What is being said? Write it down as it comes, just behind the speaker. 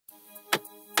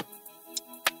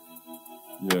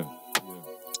Yeah.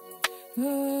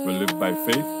 We live by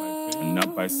faith and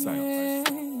not by sight.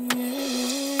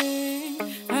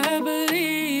 I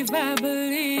believe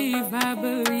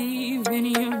in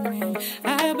your name.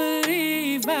 I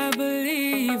believe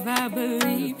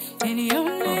in your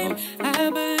name. I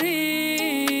believe,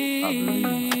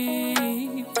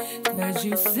 'cause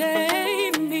you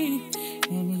saved me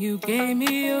and you gave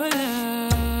me your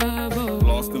love. Oh.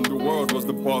 Lost in the world was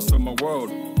the boss of my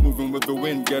world. Moving with the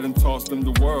wind, getting tossed in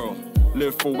the world.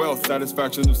 Live for wealth,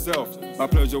 satisfaction of self. My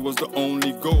pleasure was the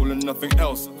only goal and nothing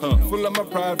else. Full of my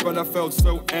pride, but I felt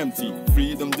so empty.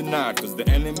 Freedom denied, 'cause the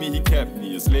enemy, he kept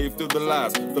me a slave to the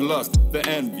lies, the lust, the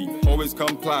envy. Always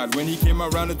complied when he came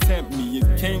around to tempt me.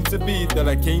 It came to be that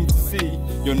I came to see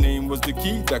your name was the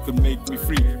key that could make me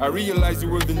free. I realized you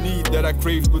were the need that I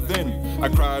craved within. I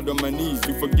cried on my knees,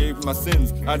 you forgave my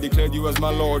sins. I declared you as my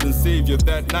Lord and Savior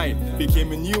that night.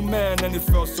 Became a new man and it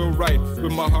felt so right.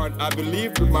 With my heart I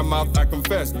believed, with my mouth I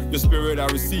confessed. Your spirit I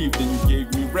received and you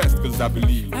gave me rest, 'cause I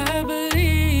believe. I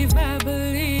believe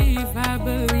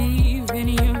in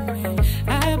your name.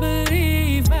 I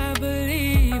believe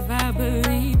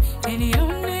in your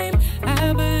name.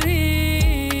 I believe,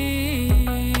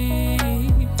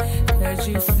 'cause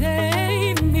you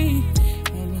saved me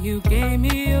and you gave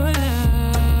me your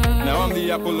love. Now I'm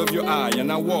the apple of your eye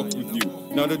and I walk with you.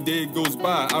 Now the day goes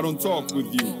by, I don't talk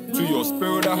with you. To your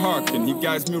spirit I hearken, he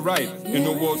guides me right. In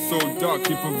a world so dark,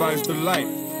 he provides the light.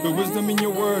 The wisdom in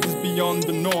your word is beyond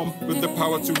the norm. With the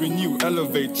power to renew,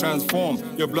 elevate, transform.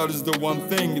 Your blood is the one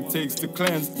thing it takes to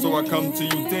cleanse. So I come to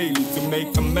you daily to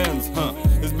make amends.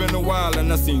 It's been a while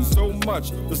and I've seen so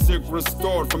much. The sick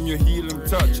restored from your healing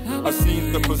touch. I've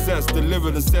seen the possessed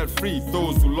delivered and set free.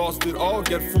 Those who lost it all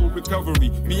get full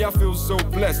recovery. Me, I feel so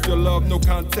blessed. Your love, no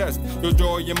contest. Your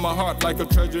joy in my heart like a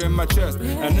treasure in my chest.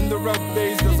 And in the rough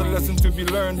days, there's a lesson to be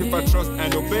learned. If I trust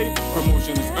and obey,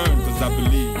 promotion is earned, 'cause I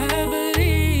believe. I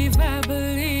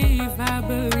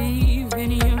believe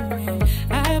in your name.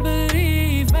 I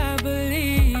believe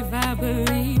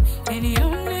in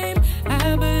your name.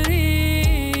 I believe,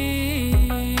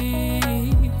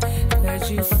 'cause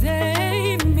you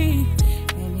saved me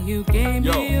and you gave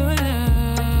me your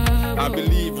love. I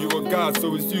believe you are God,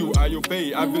 so it's you I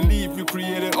obey. I believe you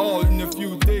created all in a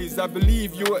few days. I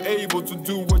believe you are able to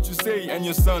do what you say, and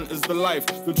your son is the life,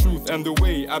 the truth, and the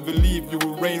way. I believe you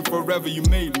will reign forever, you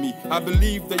made me. I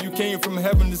believe that you came from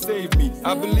heaven to save me.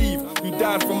 I believe you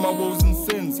died for my woes and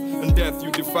sins, and death you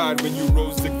defied when you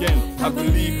rose again. I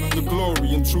believe in the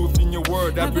glory and truth in your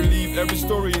word. I believe every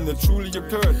story in it truly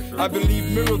occurred. I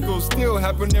believe miracles still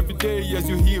happen every day as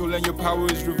you heal and your power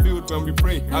is revealed when we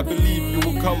pray. I believe you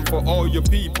will come for all your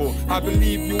people. I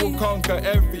believe you will conquer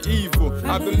every evil.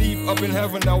 I believe up in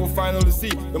heaven I will finally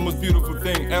see the most beautiful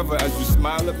thing ever as you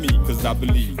smile at me, 'cause I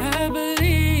believe. I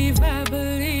believe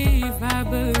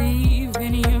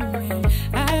in your name.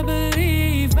 I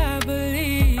believe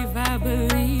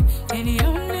in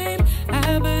your name.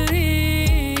 I believe,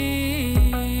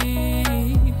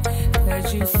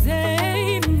 'cause you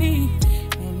saved me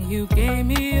and you gave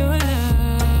me your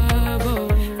love. Oh,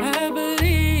 I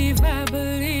believe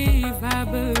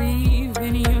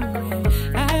in your name.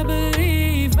 I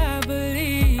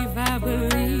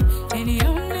believe in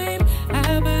your name.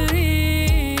 I believe,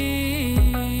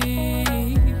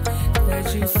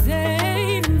 'cause you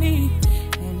saved me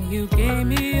and you gave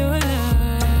me your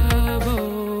love.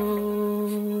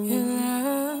 Oh, your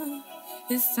love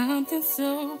is something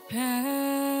so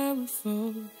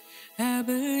powerful. I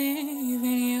believe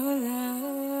in your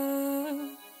love.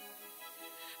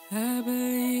 I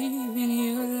believe in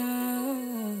your love.